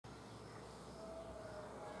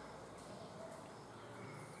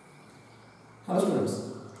Hello students,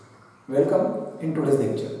 welcome in today's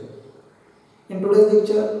lecture. In today's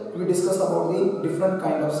lecture, we discuss about the different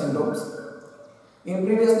kind of syndromes. In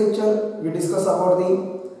previous lecture, we discuss about the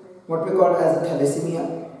what we call as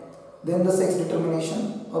thalassemia, then the sex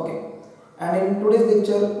determination, okay. And in today's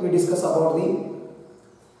lecture, we discuss about the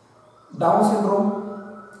Down syndrome,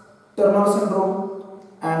 Turner syndrome,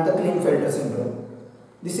 and the Klinefelter syndrome.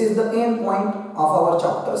 This is the end point of our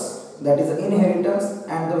chapters, that is the inheritance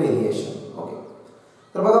and the variation. Okay.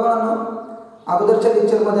 तर बघा बाळांनो, अगोदरच्या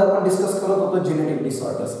lecture मध्ये आपण discuss करत होतो genetic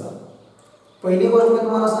डिसऑर्डर्सला. पहिली गोष्ट मी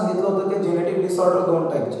तुम्हाला सांगितलं होतं की जेनेटिक डिसऑर्डर दोन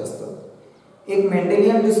टाइपचे असतात. एक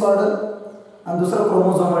मेंडेलियन डिसऑर्डर आणि दुसरा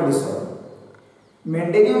क्रोमोझोमल डिसऑर्डर.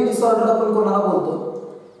 मेंडेलियन डिसऑर्डर आपण कोणाला बोलतो?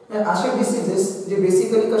 असे डिसीजेस जे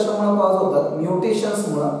बेसिकली कशामुळे कॉज होतात?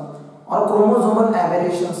 म्युटेशन्समुळे और क्रोमोझोमल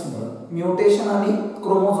एबेरेशन्समुळे. म्युटेशन आणि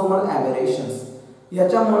क्रोमोझोमल एबेरेशन्स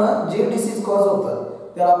याच्यामुळे जे डिसीज कॉज होतात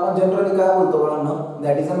त्याला आपण जनरली काय बोलतो बाळांनो?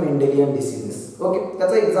 That is a Mendelian diseases. Okay.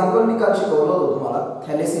 त्याचा एक्झाम्पल मी काल शिकवलं होतं तुम्हाला,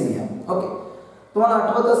 थॅलेसेमिया. ओके. तुम्हाला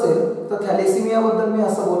आठवत असेल तर थॅलेसेमिया बद्दल मी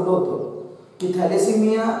असं बोललो होतो की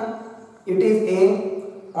thalassemia it is a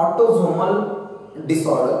autosomal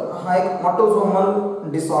disorder. हा एक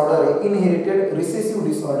ऑटोझोमल डिसऑर्डर आहे, इनहेरिटेड रिसेसिव्ह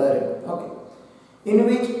डिसऑर्डर आहे. Okay. In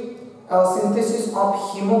which synthesis of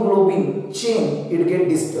haemoglobin chain it get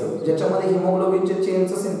disturb. ज्याच्यामध्ये हिमोग्लोबिनचे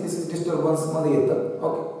चेनचं सिंथेसिस डिस्टर्बन्स मध्ये येतं.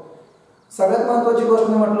 ओके. सगळ्यात महत्त्वाची गोष्ट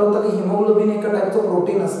मी म्हटलं होतं की हिमोग्लोबिन एका टाइपचं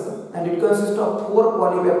प्रोटीन असतं and it consist of 4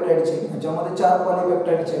 polypeptide chain. ह्याच्यामध्ये 4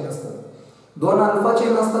 पॉलीपेप्टाइड चेन असतात. 2 अल्फा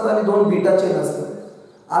चेन असतात आणि 2 बीटा चेन असतात.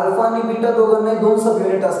 अल्फा आणि बीटा दोघांनाही 2 सब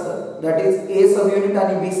युनिट असतात. That is a sub unit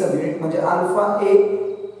आणि बी सब युनिट. म्हणजे अल्फा ए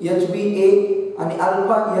एच बी ए आणि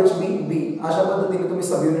अल्फा एच बी बी अशा पद्धतीने तुम्ही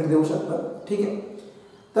सब युनिट देऊ शकता. ठीक आहे.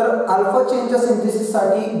 तर अल्फा चेनच्या सिंथेसिस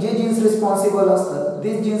साठी जे जीन्स रिस्पॉन्सिबल असतात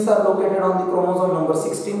दिस genes are located on the chromosome number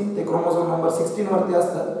 16. ते क्रोमोझोम नंबर 16 वरती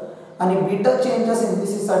असतात. आणि बीटा चेनच्या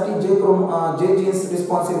सिंथेसिस साठी जे जीन्स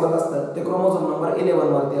रिस्पॉन्सिबल असतात ते क्रोमोझोम नंबर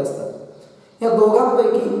 11 वरती असतात. या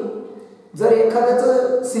दोघांपैकी जर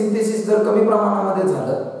एखाद्याचं सिंथेसिस जर कमी प्रमाणामध्ये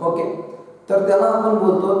झालं, ओके, तर त्याला आपण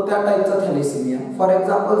बोलतो त्या टाइपचा थॅलेसेमिया. फॉर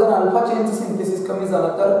एक्झाम्पल, जर अल्फा चेनचं सिंथेसिस कमी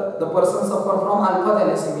झालं तर the person suffer from alpha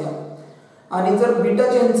thalassemia. आणि जर बीटा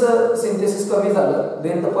चेनचं सिंथेसिस कमी झालं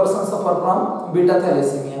then the person suffer from beta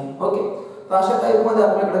thalassemia. Okay. तर अशा टाइप मध्ये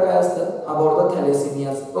आपल्याकडे काय असतं? About the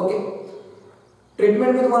थॅलेसेमियाज. ओके.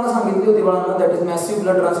 ट्रीटमेंट मी तुम्हाला सांगितली होती बाळांनो, that is massive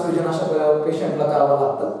blood transfusion अशा पेशंटला करावं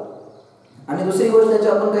लागतं. आणि दुसरी गोष्ट त्याचे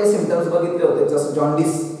आपण काही सिम्पटम्स बघितले होते जसं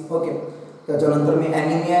जॉन्डिस. ओके. त्याच्यानंतर मी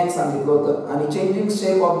ॲनिमिया एक सांगितलं होतं आणि changing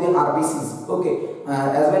shape of the RBCs. Okay.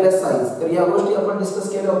 As well age size. तर या गोष्टी आपण डिस्कस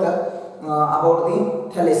केल्या होत्या अबाउट दी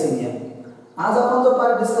थॅलेसेमिया. आज आपण जो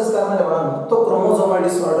पार्ट डिस्कस करणार आहे बाळांनो तो क्रोमोझोमल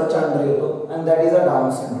डिसऑर्डरच्या अंडर येतो and that is a down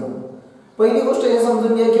syndrome. पहिली गोष्ट हे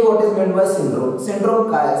समजून घ्या की what is meant by syndrome.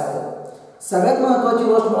 Syndrome काय असतं? सगळ्यात महत्त्वाची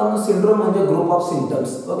गोष्ट बाळांनो, सिंड्रोम म्हणजे group of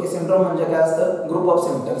symptoms. Okay. Syndrome म्हणजे काय असतं? Group of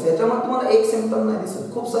symptoms. याच्यामध्ये तुम्हाला एक सिम्पटम नाही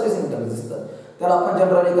दिसत, खूप सारे सिम्पटम्स दिसतात. त्याला आपण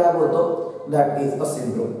जनरली काय बोलतो? That is a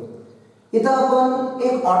syndrome. इथं आपण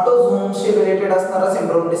एक ऑटोझोमशी रिलेटेड असणारा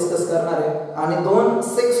सिंड्रोम डिस्कस करणार आहे आणि 2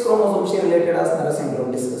 सेक्स क्रोमोझोमशी रिलेटेड असणारा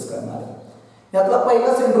सिंड्रोम डिस्कस करणार आहे. यातला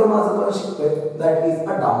पहिला सिंड्रोम आज आपण शिकतोय that is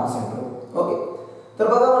a down syndrome. Okay. तर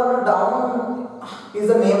बघा, down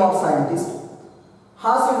is a name of scientist.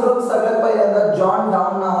 हा सिंड्रोम सगळ्यात पहिल्यांदा जॉन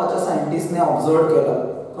डाऊन नावाच्या सायंटिस्टने ऑब्झर्व केला.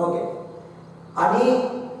 ओके. आणि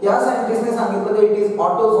या सायंटिस्टने सांगितलं की it is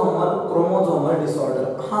autosomal chromosomal disorder.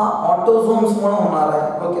 हा ऑटोझोम्समुळे होणार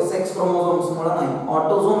आहे. ओके. सेक्स क्रोमोझोम्समुळे नाही,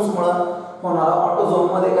 ऑटोझोम्समुळे होणारा.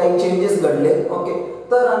 ऑटोझोममध्ये काही चेंजेस घडले. ओके.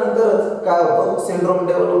 तर आणि तरच काय होतं? सिंड्रोम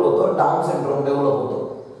डेव्हलप होतो, डाऊन सिंड्रोम डेव्हलप होतो.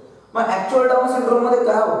 मग ऍक्च्युअल डाऊन सिंड्रोम मध्ये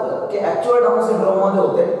काय होतं की ऍक्च्युअल डाऊन सिंड्रोम मध्ये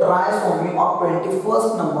होते trisomy of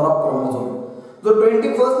 21st number of chromosome. जो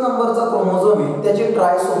 21st नंबरचा क्रोमोझोम आहे त्याची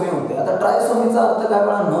ट्रायसोमी होते. आता ट्रायसोमीचा अर्थ काय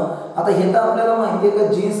बाळांनो? आता हे तर आपल्याला माहिती आहे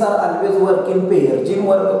की genes are always work in pair. Gene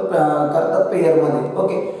work करतात पेयर मध्ये.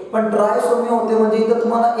 ओके. पण ट्रायसोमी होते म्हणजे इथं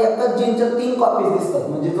तुम्हाला एकाच जीनच्या 3 कॉपीज दिसतात.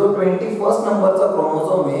 म्हणजे जो 21st नंबरचा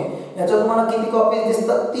क्रोमोझोम आहे याच्या तुम्हाला किती कॉपीज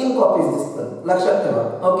दिसतात? 3 कॉपीज दिसतात. लक्षात ठेवा.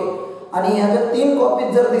 ओके. आणि ह्याच्या 3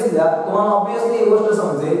 कॉपीज जर दिसल्या तुम्हाला ऑब्विसली ही गोष्ट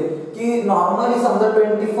समजेल की नॉर्मली समजा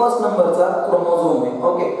 21st नंबरचा क्रोमोझोम आहे.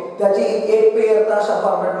 ओके. त्याची एक पेयर तर अशा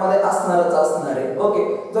फॉर्मॅटमध्ये असणार आहे. ओके.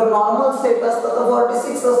 जर नॉर्मल सेट असतं तर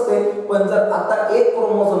 46 असते. पण जर आता एक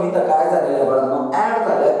क्रोमोझोम इथं काय झालेलं आहे बाळांनो? ऍड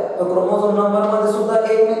झालंय. तर क्रोमोझोम नंबर मध्ये सुद्धा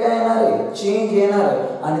एक ने काय येणार आहे? चेंज येणार आहे.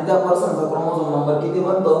 आणि त्या पर्सनचा क्रोमोझोम नंबर किती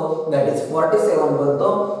बनतो? दॅट इज 47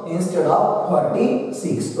 बनतो इन्स्टेड ऑफ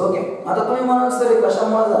 46. ओके. आता तुम्ही म्हणाल सर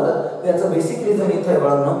कशामुळे झालं? त्याचं बेसिक रिझन इथे आहे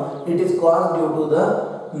बाळांनो. It is cause due to the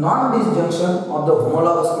non disjunction of the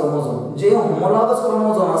homologous chromosome. जे होमोलॉगस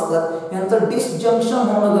क्रोमोझोम असतात यांचं डिसजंक्शन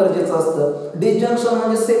होणं गरजेचं असतं. डिसजंक्शन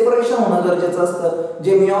म्हणजे सेपरेशन होणं गरजेचं असतं,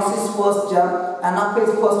 जे मियोसिस फर्स्टच्या एनाफेज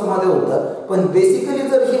फर्स्ट मध्ये होतं. पण बेसिकली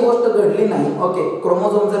जर ही गोष्ट घडली नाही, ओके,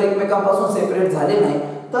 क्रोमोझोम जर एकमेकांपासून सेपरेट झाले नाही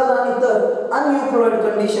तर अनयुप्लॉइड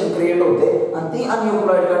कंडिशन क्रिएट होते आणि ती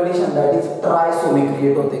अनयुप्लॉइड condition that is trisomy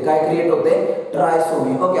create होते. काय क्रिएट होते?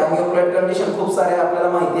 ट्रायसोमी. ओके, अनयुप्लॉइड कंडिशन खूप सारे आपल्याला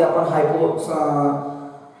माहिती आहे. आपण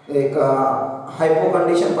हायपो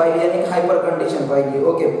कंडिशन पाहिली आणि एक हायपर कंडिशन पाहिली.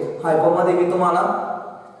 ओके, हायपो मध्ये मी तुम्हाला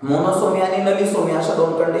मोनोसोमी आणि नलिसोमी अशा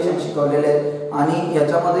दोन कंडिशन शिकवलेले आहेत आणि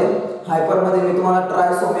याच्यामध्ये हायपर मध्ये मी तुम्हाला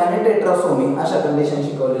ट्रायसोमी आणि टेट्रासोमी अशा कंडिशन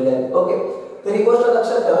शिकवलेल्या आहेत. ओके, तर ही गोष्ट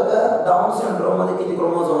लक्षात ठेवा का डाऊन सिंड्रोम मध्ये किती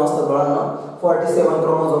क्रोमोझोम असतात बाळांनो? 47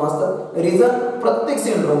 क्रोमोझोम असतात. रिझन प्रत्येक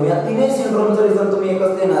सिंड्रोम, या तिन्ही सिंड्रोमचं रिझन तुम्ही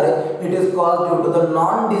एकच देणार आहे. It is caused due to the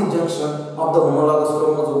non disjunction of the homologous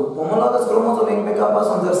chromosome. Homologous chromosome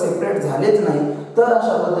एकमेकांपासून जर सेपरेट झालेच नाही तर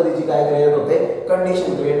अशा पद्धतीची काय क्रिएट होते?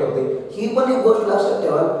 कंडिशन क्रिएट होते. ही पण एक गोष्ट लक्षात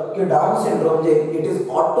ठेवा की डाऊन सिंड्रोम जे it is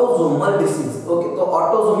autosomal disease. Okay, तो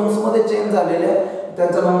ऑटोझोम्स मध्ये चेंज झालेले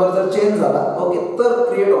त्यांचा नंबर जर चेंज झाला, ओके, तर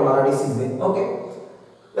क्रिएट होणारा डिसीज आहे. ओके,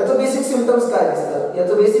 याचं बेसिक सिम्पटम्स काय दिसतात?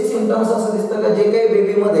 याचं बेसिक सिम्पटम्स असं दिसतं का जे काही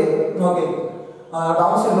बेबीमध्ये ओके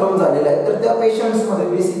डाऊन सिंड्रोम झालेला आहे तर त्या पेशंट्स मध्ये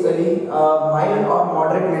basically mild or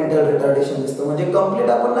moderate mental retardation दिसतं. म्हणजे कंप्लीट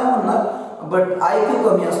आपण नाही म्हणणार, बट IQ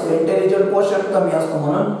कमी असतो, इंटेलिजंट क्वोशंट कमी असतो,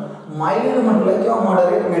 म्हणून माइल्ड म्हटलं किंवा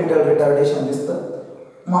मॉडरेट मेंटल रिटार्डेशन दिसतं.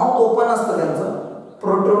 माउथ ओपन असतं त्यांचं,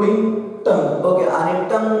 प्रोट्रुडिंग टंग. ओके, आणि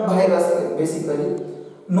टंग बाहेर असते बेसिकली.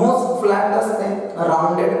 नोज फ्लॅट असते,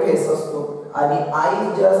 राउंडेड फेस असतो आणि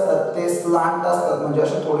आईज जे असतात ते स्लांट असतात, म्हणजे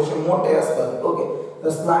असे थोडेसे मोठे असतात. ओके, तर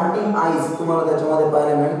स्लांटिंग आईज तुम्हाला त्याच्यामध्ये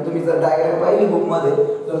पाहायला मिळेल. तुम्ही जर डायग्राम पाहिली बुकमध्ये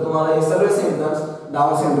तर तुम्हाला हे सगळे सिम्पटम्स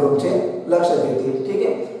डाऊन सिंड्रोमचे लक्षात येतील. ठीक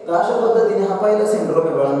आहे, तर अशा पद्धतीने हा पहिला सिंड्रोम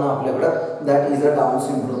आहे बाळांना आपल्याकडे, that is a down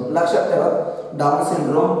syndrome. लक्षात ठेवा, डाऊन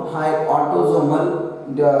सिंड्रोम हा एक ऑटोझोमल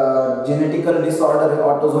जेनेटिकल डिसऑर्डर आहे.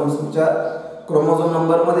 ऑटोझोम्सच्या क्रोमोझोम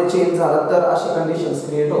नंबर मध्ये चेंज झाला तर अशी कंडिशन्स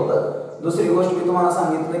क्रिएट होतात. दुसरी गोष्ट मी तुम्हाला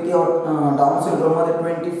सांगितलं की डाऊन सिंड्रोम मध्ये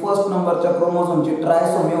 21st नंबरच्या क्रोमोझोमची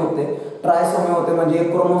ट्रायसोमी होते. ट्रायसोमी होते म्हणजे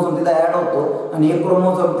एक क्रोमोझोम तिथे ऍड होतो आणि एक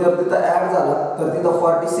क्रोमोझोम जर तिथे ऍड झाला तर तिथं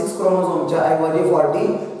 46 क्रोमोझोमच्या ऐवजी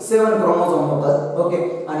 47 क्रोमोझोम होतात. ओके,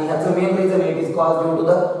 आणि ह्याचं main reason it is cause due to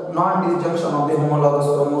the non disjunction of the homologous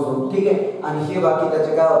chromosome. ठीक आहे, आणि हे बाकी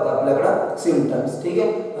त्याचे काय होतं आपल्याकडे सिम्पटम्स. ठीक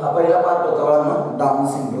आहे, हा पहिला पार्ट होता बाळांनो डाऊन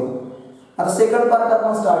सिंड्रोम. आता सेकंड पार्ट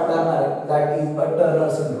आपण स्टार्ट करणार आहे, that is a Turner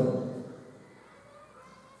syndrome.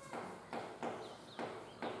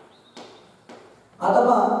 आता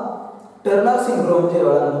पहा, टर्नर सिंड्रोम जे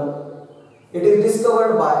बाळांनो it is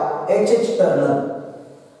discovered by H.H. Turner.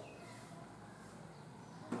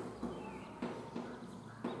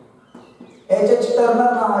 H.H.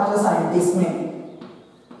 Turner नावाच्या सायंटिस्टने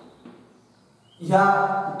ह्या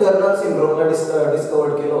टर्नर सिंड्रोमला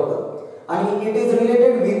डिस्कवर्ड केलं होतं आणि it is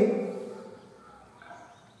related with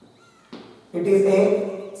it is a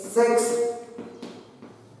sex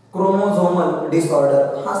chromosomal disorder.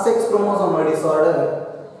 हा sex chromosomal disorder है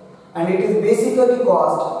and it is basically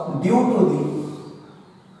caused due to the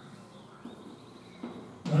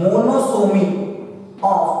monosomy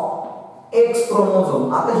of X chromosome.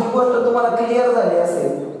 आता ही गोष्ट तुम्हाला क्लियर झाली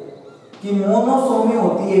असेल की मोनोसोमी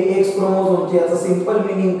होती X क्रोमोझोमची. याचं सिंपल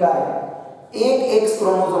मीनिंग काय? एक X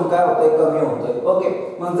क्रोमोझोम काय होतंय? कमी होतंय. ओके,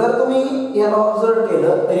 मग जर तुम्ही याला ऑब्झर्व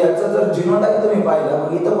केलं तर याचं जर जीनोटाइप तुम्ही पाहिलं,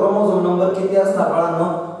 मग इथं क्रोमोझोम नंबर किती असणार बाळांनो?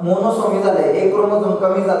 मोनोसोमी झाले, एक क्रोमोझोम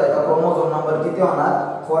कमी झालाय तर क्रोमोझोम नंबर किती होणार?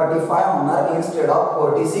 45 होणार इन्स्टेड ऑफ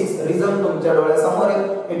 46. रिझन तुमच्या डोळ्यासमोर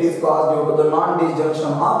आहे. It is cause due to the non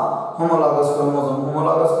disjunction of homologous chromosome.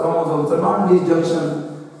 Homologous क्रोमोझोमचं non disjunction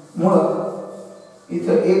मुळे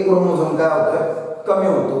इथं एक क्रोमोझोम काय होतोय? कमी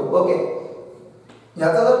होतो. ओके,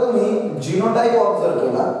 याचा जर तुम्ही जीनोटाइप ऑब्झर्व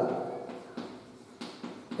केला,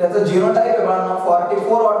 त्याचं जीनोटाइप आहे बाळांनो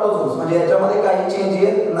 44 ऑटोझोम्स, म्हणजे याच्यामध्ये काही चेंज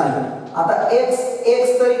येत नाही. आता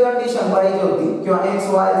X तरी कंडिशन पाहिजे होती किंवा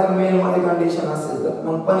XY जर मेल मध्ये कंडिशन असेल तर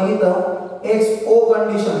मग, पण इथं XO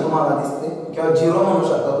कंडिशन तुम्हाला दिसते किंवा 0 म्हणू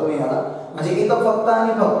शकता तुम्ही याला. म्हणजे इथं फक्त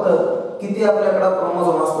आणि फक्त किती आपल्याकडे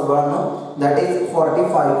क्रोमोझोम असतात बाळांनो? दॅट इज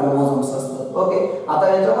 45 क्रोमोझोम्स असतात. ओके, आता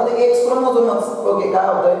याच्यामध्ये X क्रोमोझोमच ओके काय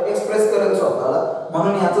होतं? एक्सप्रेस करेल स्वतःला.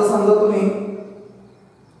 म्हणून याचं समजा तुम्ही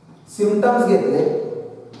सिम्पटम्स घेतले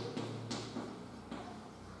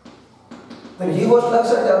तर ही गोष्ट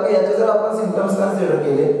लक्षात ठेवा की याचे जर आपण सिम्पटम्स कन्सिडर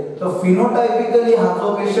केले तर फिनोटाइपिकली हा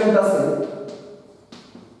जो पेशंट असेल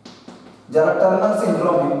ज्याला टर्नर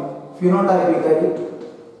सिंड्रोम आहे, फिनोटाइपिकली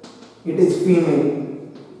इट इज फिमेल.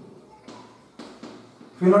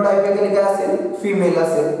 फिनोटाइपिकली काय असेल? फिमेल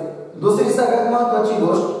असेल. दुसरी सगळ्यात महत्त्वाची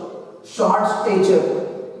गोष्ट short stature.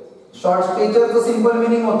 Short स्टेचरचं simple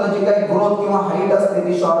meaning होतं जी काही ग्रोथ किंवा हाईट असते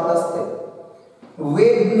ती शॉर्ट असते.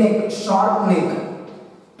 Web neck, short neck,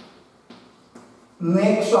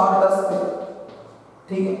 neck short असते,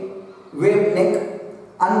 ठीक आहे, वेब नेक.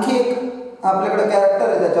 आणखी एक आपल्याकडे कॅरेक्टर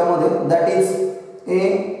आहे त्याच्यामध्ये, that is a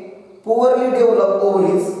poorly develop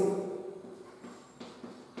ओव्हरीज.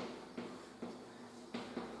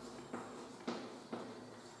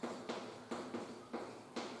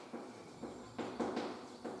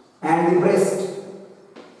 And the breast.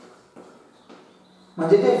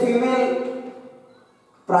 म्हणजे जे फिमेल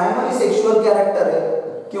प्रायमरी सेक्शुअल कॅरेक्टर आहे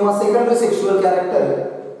किंवा सेकंडरी सेक्शुअल कॅरेक्टर आहे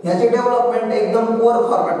ह्याची डेव्हलपमेंट एकदम पुअर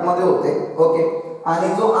फॉर्मॅट मध्ये होते. ओके. आणि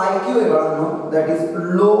जो IQ आहे बाळांनो दॅट इज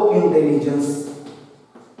लो इंटेलिजन्स.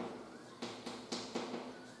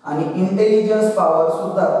 आणि इंटेलिजन्स पॉवर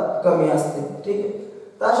सुद्धा कमी असते, ठीक आहे.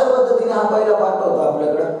 तर अशा पद्धतीने हा पहिला पार्ट होता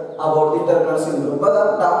आपल्याकडे अबाउट द टर्नर सिंड्रोम. बघा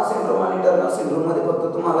डाऊन सिंड्रोम आणि टर्नर सिंड्रोम मध्ये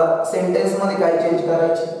फक्त तुम्हाला सेंटेन्स मध्ये काय चेंज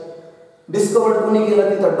करायचे. डिस्कवर्ड कोणी केलं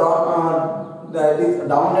तिथं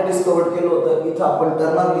डाऊनला डिस्कवर्ड केलं होतं, इथं आपण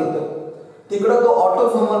टर्नर लिहितो. तिकडं तो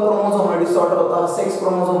ऑटोसोमल क्रोमोसोमल डिसऑर्डर होता, सेक्स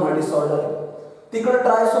क्रोमोसोमल डिसऑर्डर. तिकडे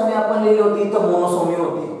ट्रायसोमी आपण लिहिली होती, इथं मोनोसोमी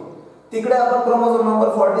होती. तिकडे आपण क्रोमोसोम नंबर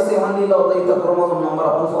 47 लिहिला होता, इथं क्रोमोसोम नंबर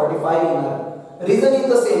आपण 45 लिहिणार. रिझन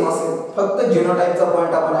इथं सेम असेल, फक्त जीनोटाइपचा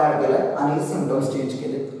पॉइंट आपण ऍड केलाय आणि सिम्पटम्स चेंज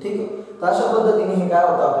केले, ठीक आहे. तर अशा पद्धतीने हे काय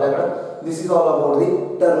होतं आपल्याकडे. दिस is all about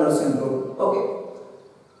the Turner syndrome. Okay.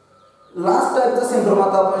 Last टाइपचा syndrome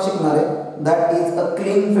आता आपण शिकणार आहे, दॅट इज अ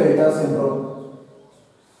क्लिंगफेल्टर सिंड्रोम.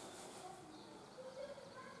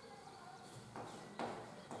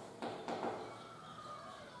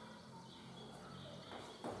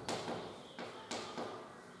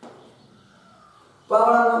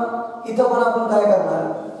 इथं पण आपण काय करणार,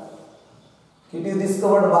 it is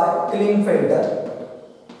discovered by क्लिंगफेल्टर.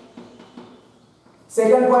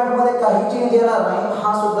 Second point मध्ये काही चेंज येणार नाही,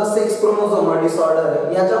 हा सुद्धा सेक्स क्रोमोसोमल डिसऑर्डर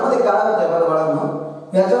आहे. याच्यामध्ये काय होतंय बघा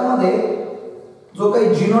बाळांनो, याच्यामध्ये जो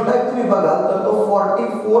काही जीनोटाइप तुम्ही बघाल तर तो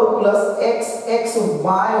 44 प्लस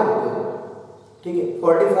XXY होतो, ठीक आहे.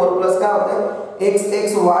 44 प्लस काय होतंय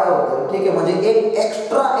XXY होतंय, ठीक आहे. म्हणजे एक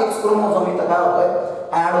एक्स्ट्रा X क्रोमोसोम इथं काय होतंय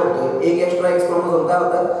ऍड होतोय. एक एक्स्ट्रा X क्रोमोसोम काय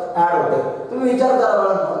होतंय ऍड होतोय. तुम्ही विचार करा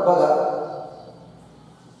बाळांनो, बघा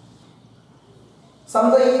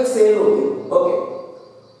समजा एक सेल होती. ओके.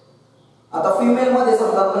 आता फिमेल मध्ये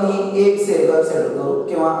समजा आपण ही एक सेल कन्सिडर करू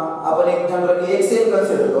किंवा आपण एक जनरली एक सेल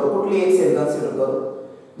कन्सिडर करू, कुठली एक सेल कन्सिडर करू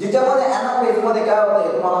जिच्यामध्ये एनाफेज मध्ये काय होतं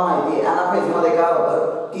हे तुम्हाला माहिती आहे. एनाफेज मध्ये काय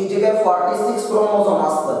होतं की जे काही 46 क्रोमोसोम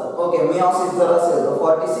असतात, ओके, मियोसिस जर असेल तर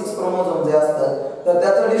 46 क्रोमोसोम जे असतात तर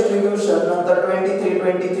त्याचं डिस्ट्रीब्युशन नंतर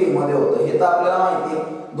 23 मध्ये होतं. हे तर आपल्याला माहिती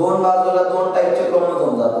आहे. दोन बाजूला दोन टाइपचे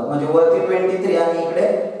क्रोमोसोम जातात, म्हणजे वरती 23 आणि इकडे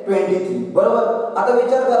 23, बरोबर. आता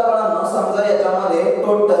विचार करा बाळांनो, समजा याच्यामध्ये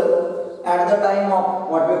total at the time of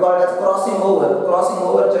what we called age crossing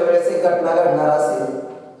ओव्हरच्या वेळेस एक घटना घडणार असेल.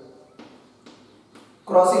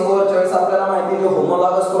 क्रॉसिंग ओव्हरच्या वेळेस आपल्याला माहिती आहे जे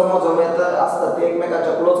होमोलॉगस क्रोमोसोम असतात ते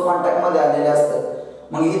एकमेकांच्या क्लोज कॉन्टॅक्ट मध्ये आलेले असतात.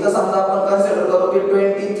 मग इथं समजा आपण कन्सिडर करू की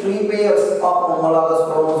 23 पेयर्स ऑफ होमोलॉगस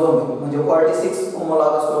क्रोमोसोम म्हणजे 46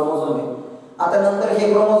 होमोलॉगस क्रोमोसोम आहे. आता नंतर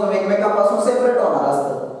हे क्रोमोसोम एकमेकांपासून सेपरेट होणार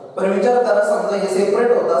असतात. पण विचार करा समजा हे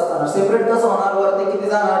सेपरेट होत असताना सेपरेट कसं होणार, वरती किती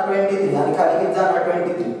जाणार 23 आणि खाली किती जाणार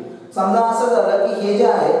 23. समजा असं झालं की हे जे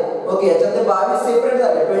आहे, ओके, याच्यात ते 22 सेपरेट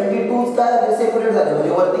झाले, 22 काय झाले सेपरेट झाले,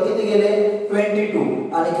 म्हणजे वरती किती गेले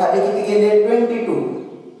 22 आणि खाली किती गेले 22.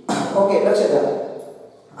 ओके, लक्ष द्या.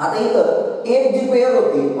 आता इथं एक जी पेयर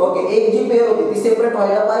होती, ओके, एक जी पेयर होती ती सेपरेट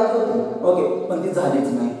व्हायला पाहिजे होती, ओके, पण ती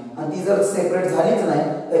झालीच नाही. आणि ती जर सेपरेट झालीच नाही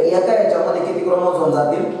तर एका याच्यामध्ये किती क्रोमोसोम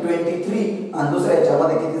जातील 23 आणि दुसऱ्या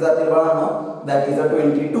याच्यामध्ये किती जातील बाळांनो, दॅट इज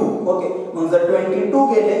 22. ओके. मग जर 22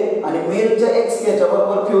 गेले आणि मेलच्या X याच्या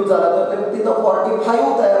बरोबर फ्यूज झाला तर तिथं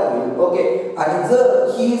 45 तयार होईल. ओके. आणि जर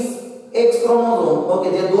ही X क्रोमोसोम,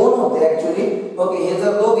 ओके, जे दोन होते ऍक्च्युअली, ओके, हे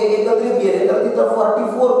जर दोघे एकत्रित गेले तर तिथं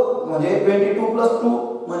 44 म्हणजे 22 प्लस 2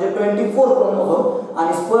 म्हणजे 24 क्रोमोसोम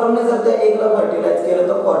आणि स्पर्मने जर त्या एकला फर्टिलाइज केलं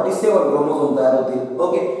तर 47 क्रोमोसोम तयार होतील.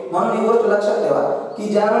 ओके. म्हणून ही गोष्ट लक्षात ठेवा की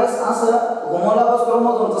ज्यावेळेस असं होमोलॉगस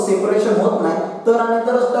क्रोमोसोमचं सेपरेशन होत नाही तर आणि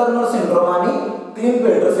तरच टर्नर सिंड्रोम आणि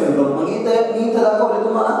क्लिंगफेल्टर सिंड्रोम. मग इथं दाखवले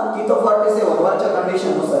तुम्हाला की तो 47 वरच्या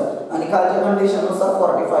कंडिशन नुसार आणि खालच्या कंडिशन नुसार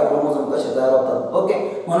 45 क्रोमोसोम कसे तयार होतात.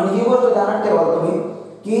 ओके. म्हणून ही गोष्ट ध्यानात ठेवा तुम्ही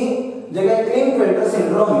की जे काही क्लिंगफेल्टर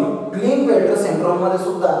सिंड्रोम आहे, क्लिंगफेल्टर सिंड्रोम मध्ये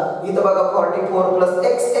सुद्धा इथं बघा 44 प्लस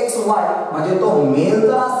XXY म्हणजे तो मेल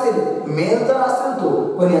तर असेल तो,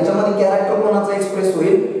 पण याच्यामध्ये कॅरेक्टर कोणाचा एक्सप्रेस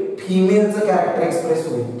होईल, फिमेलचं कॅरेक्टर एक्सप्रेस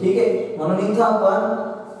होईल. ठीक आहे. म्हणून इथं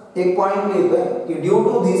आपण एक पॉइंट लिहितोय की due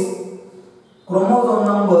to this chromosome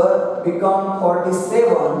number become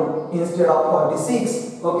 47 instead of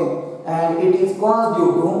 46. Okay, and it is caused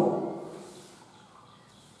due to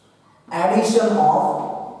addition of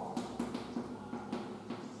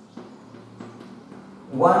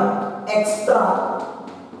one extra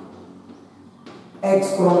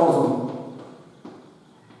X chromosome.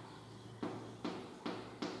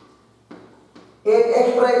 एक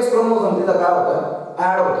एक्स्ट्रा एक्स क्रोमोझोम तिथं काय होतं,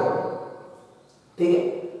 ऍड होतं. ठीक आहे,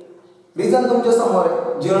 रिझन तुमच्या समोर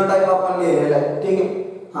आहे, जीनोटाइप आपण लिहिलेला आहे. ठीक आहे,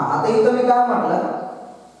 हा आता इथं मी काय म्हटलं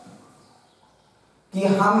की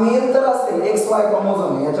हा मेल तर असेल XY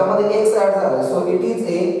क्रोमोझोम आहे, याच्यामध्ये X ऍड झालाय, so it is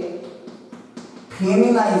a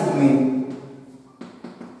फेमिनाइज्ड mail.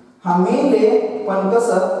 हा मेल आहे पण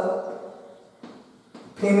कसं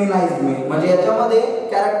फेमिनाइज्ड मेल, म्हणजे याच्यामध्ये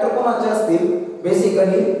कॅरेक्टर कोणाचे असतील,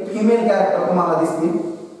 बेसिकली फिमेल कॅरेक्टर तुम्हाला दिसतील.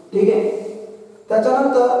 ठीक आहे,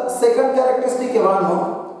 त्याच्यानंतर सेकंड कॅरेक्टरिस्टिक आहे बाळांनो,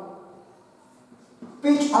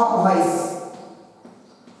 पिच ऑफ व्हॉइस.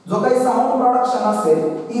 जो काही साऊंड प्रोडक्शन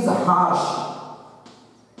असेल इज हार्श,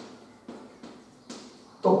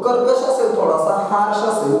 तो कर्कश असेल, थोडासा हार्श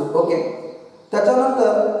असेल. ओके,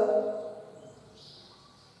 त्याच्यानंतर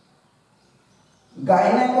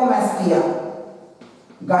गायनेकोमॅस्टिया.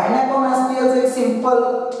 गायनेकोमॅस्टियाचं एक सिंपल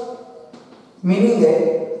मीनिंग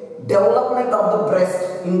आहे development of the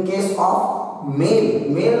breast in case of male.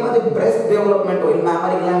 Mail मध्ये ब्रेस्ट डेव्हलपमेंट होईल,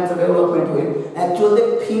 मॅमरी ग्लँडचं डेव्हलपमेंट होईल. ऍक्च्युअल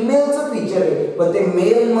ते फिमेलचं फीचर आहे पण ते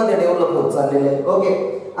मेल मध्ये डेव्हलप होत चाललेलं आहे. ओके,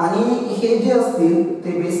 आणि हे जे असतील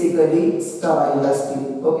ते बेसिकली स्टराईल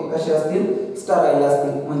असतील. ओके, कसे असतील, स्टराईल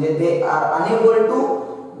असतील, म्हणजे they are unable two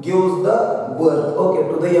gives the birth. Okay,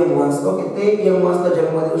 to the young once. Okay, ते यंग वन्सला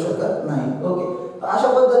जन्म देऊ शकत नाही. ओके, अशा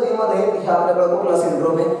पद्धतीमध्ये हे आपल्याकडे कुठला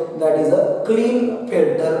सिंड्रोम आहे, दॅट इज अ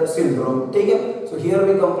क्लीनफेल्टर सिंड्रोम. ठीक आहे, so here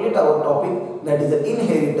we complete our topic, that is the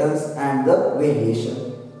inheritance and the variation.